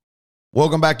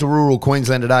Welcome back to Rural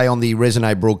Queensland today on the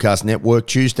Resonate Broadcast Network,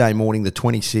 Tuesday morning, the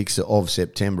 26th of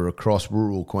September, across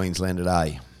Rural Queensland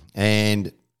today.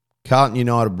 And Carlton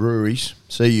United Breweries,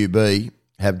 CUB,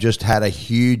 have just had a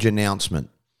huge announcement.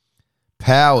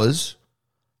 Powers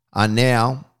are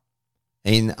now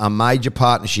in a major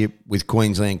partnership with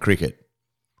Queensland Cricket.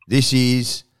 This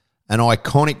is an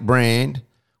iconic brand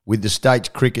with the state's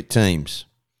cricket teams.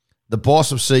 The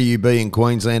boss of CUB in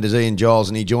Queensland is Ian Giles,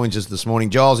 and he joins us this morning.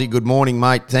 Gilesy, good morning,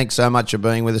 mate. Thanks so much for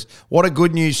being with us. What a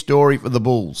good news story for the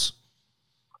Bulls.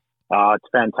 It's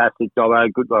fantastic, Dobbo.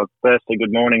 Firstly,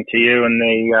 good morning to you and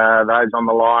those on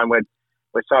the line. We're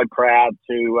so proud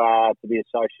to be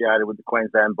associated with the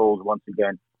Queensland Bulls once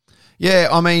again. Yeah,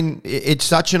 I mean, it's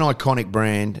such an iconic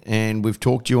brand, and we've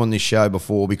talked to you on this show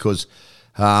before because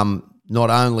not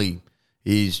only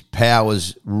is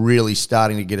Powers really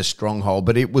starting to get a stronghold,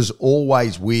 but it was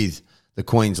always with the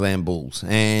Queensland Bulls.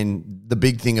 And the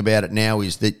big thing about it now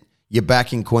is that you're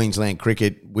back in Queensland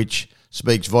cricket, which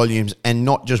speaks volumes, and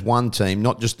not just one team,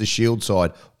 not just the Shield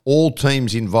side. All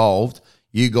teams involved,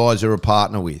 you guys are a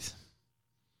partner with.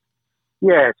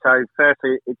 Yeah, so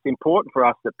firstly, it's important for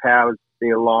us that Powers be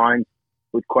aligned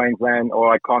with Queensland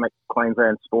or iconic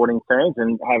Queensland sporting teams,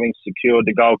 and having secured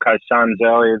the Gold Coast Suns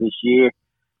earlier this year,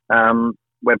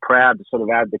 we're proud to sort of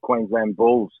add the Queensland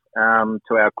Bulls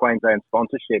to our Queensland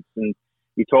sponsorships. And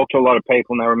you talk to a lot of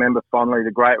people and they remember fondly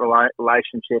the great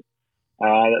relationship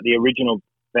that the original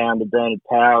founder, Bernard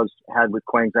Powers, had with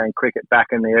Queensland cricket back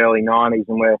in the early 90s.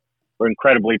 And we're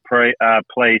incredibly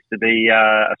pleased to be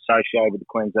associated with the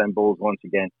Queensland Bulls once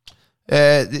again.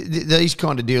 These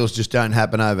kind of deals just don't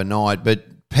happen overnight, but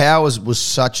Powers was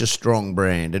such a strong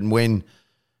brand. And when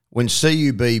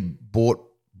CUB bought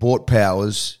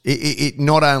Powers, it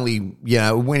not only,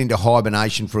 went into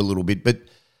hibernation for a little bit, but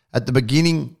at the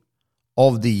beginning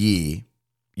of the year,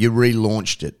 you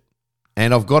relaunched it.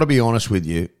 And I've got to be honest with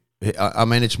you, I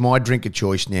mean, it's my drink of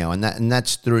choice now, and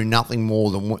that's through nothing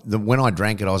more than when I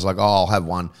drank it, I was like, I'll have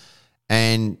one.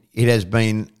 And it has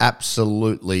been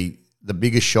absolutely the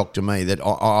biggest shock to me that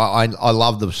I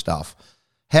love the stuff.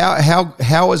 How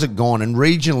has it gone? And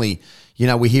regionally,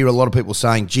 we hear a lot of people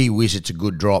saying, gee whiz, it's a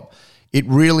good drop. It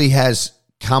really has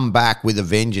come back with a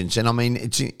vengeance. And, I mean,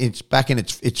 it's back in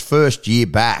its first year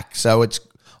back, so it's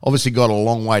obviously got a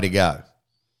long way to go.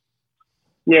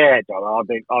 Yeah, I've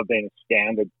been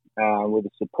astounded with the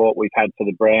support we've had for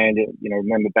the brand.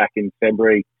 Remember back in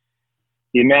February,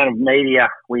 the amount of media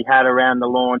we had around the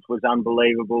launch was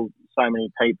unbelievable. So many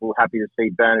people happy to see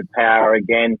Bernard Power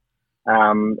again.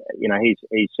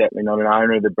 He's certainly not an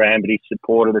owner of the brand, but he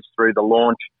supported us through the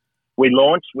launch. We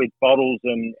launched with bottles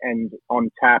and on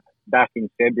tap back in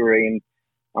February, and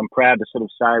I'm proud to sort of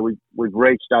say we've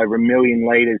reached over 1 million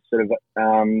litres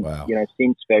Wow.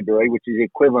 Since February, which is the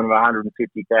equivalent of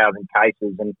 150,000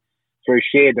 cases. And through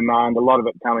sheer demand, a lot of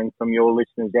it coming from your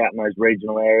listeners out in those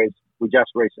regional areas, we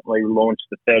just recently launched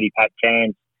the 30-pack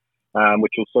cans,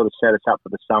 which will sort of set us up for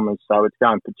the summers. So it's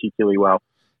going particularly well.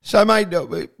 So, mate,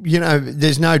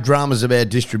 there's no dramas about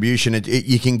distribution.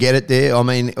 You can get it there. I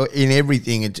mean, in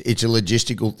everything, it's a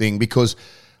logistical thing because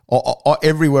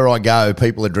everywhere I go,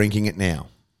 people are drinking it now.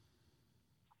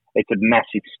 It's a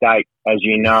massive state, as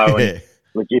you know, and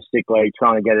logistically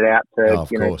trying to get it out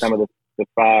to some of the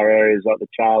far areas like the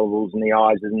Charlevilles and the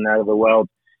Isers and that of the world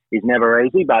is never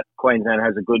easy. But Queensland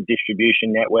has a good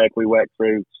distribution network. We work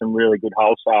through some really good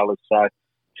wholesalers, so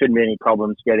shouldn't be any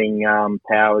problems getting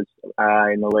Powers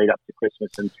in the lead up to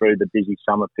Christmas and through the busy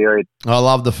summer period. I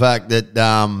love the fact that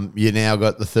you now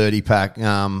got the 30-pack.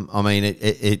 I mean,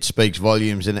 it speaks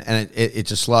volumes, and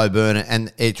it's a slow burner,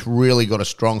 and it's really got a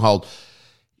stronghold.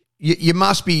 You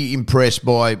must be impressed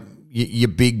by your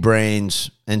big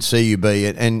brands and CUB,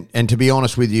 and to be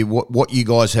honest with you, what you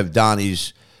guys have done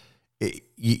is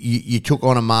you took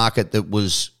on a market that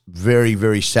was very,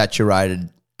 very saturated,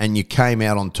 and you came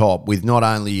out on top with not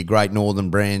only your great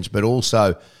northern brands, but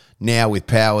also now with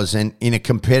Powers. And in a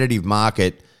competitive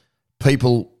market,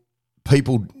 people,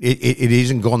 it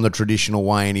isn't gone the traditional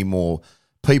way anymore.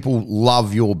 People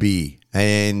love your beer,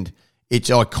 and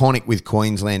it's iconic with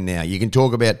Queensland now. You can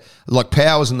talk about, like,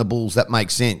 Powers and the Bulls, that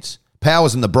makes sense.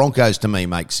 Powers and the Broncos, to me,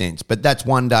 makes sense. But that's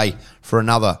one day for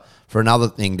another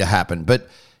thing to happen. But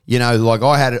like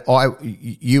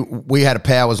we had a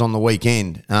Powers on the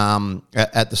weekend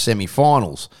at the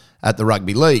semi-finals at the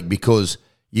rugby league because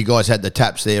you guys had the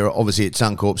taps there, obviously at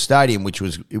Suncorp Stadium, which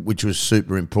was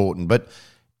super important. But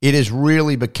it has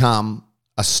really become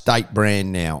a state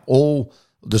brand now. All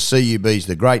the CUBs,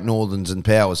 the Great Northerns and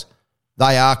Powers,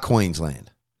 they are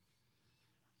Queensland.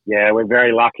 Yeah, we're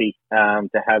very lucky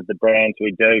to have the brands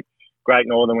we do. Great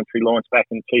Northern, which we launched back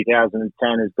in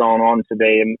 2010, has gone on to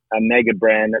be a mega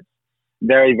brand that's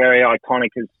very, very iconic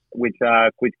with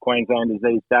Queenslanders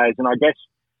these days. And I guess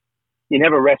you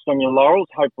never rest on your laurels.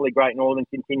 Hopefully Great Northern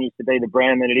continues to be the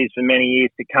brand that it is for many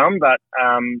years to come, but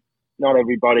not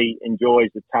everybody enjoys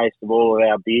the taste of all of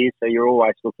our beers, so you're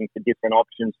always looking for different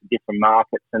options for different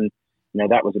markets, and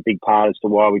that was a big part as to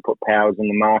why we put Powers in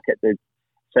the market. There's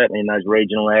certainly in those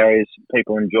regional areas,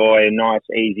 people enjoy a nice,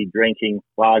 easy drinking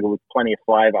lager with plenty of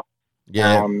flavour.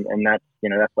 Yeah. And that's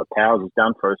what Powers has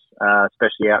done for us,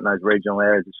 especially out in those regional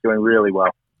areas. It's doing really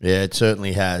well. Yeah, it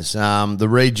certainly has. The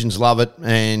regions love it,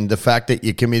 and the fact that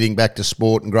you're committing back to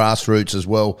sport and grassroots as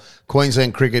well.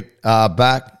 Queensland Cricket are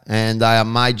back, and they are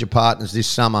major partners this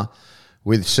summer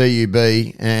with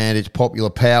CUB and its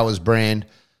popular Powers brand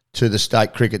to the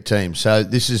state cricket team. So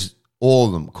this is all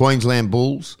of them. Queensland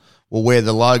Bulls will wear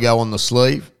the logo on the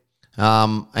sleeve,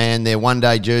 and their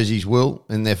one-day jerseys will.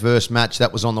 In their first match,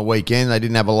 that was on the weekend. They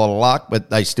didn't have a lot of luck, but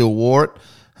they still wore it.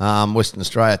 Western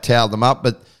Australia towed them up,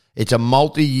 but it's a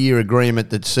multi-year agreement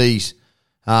that sees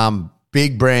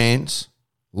big brands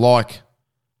like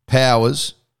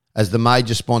Powers as the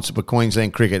major sponsor for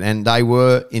Queensland Cricket. And they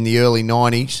were, in the early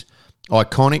 90s,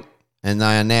 iconic, and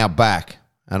they are now back.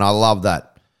 And I love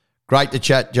that. Great to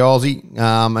chat, Gilesy.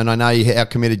 And I know how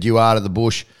committed you are to the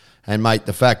bush. And, mate,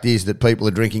 the fact is that people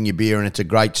are drinking your beer, and it's a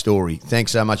great story.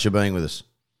 Thanks so much for being with us.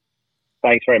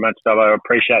 Thanks very much, Dubbo. I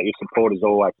appreciate your support as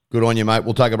always. Good on you, mate.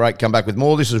 We'll take a break, come back with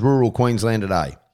more. This is Rural Queensland Today.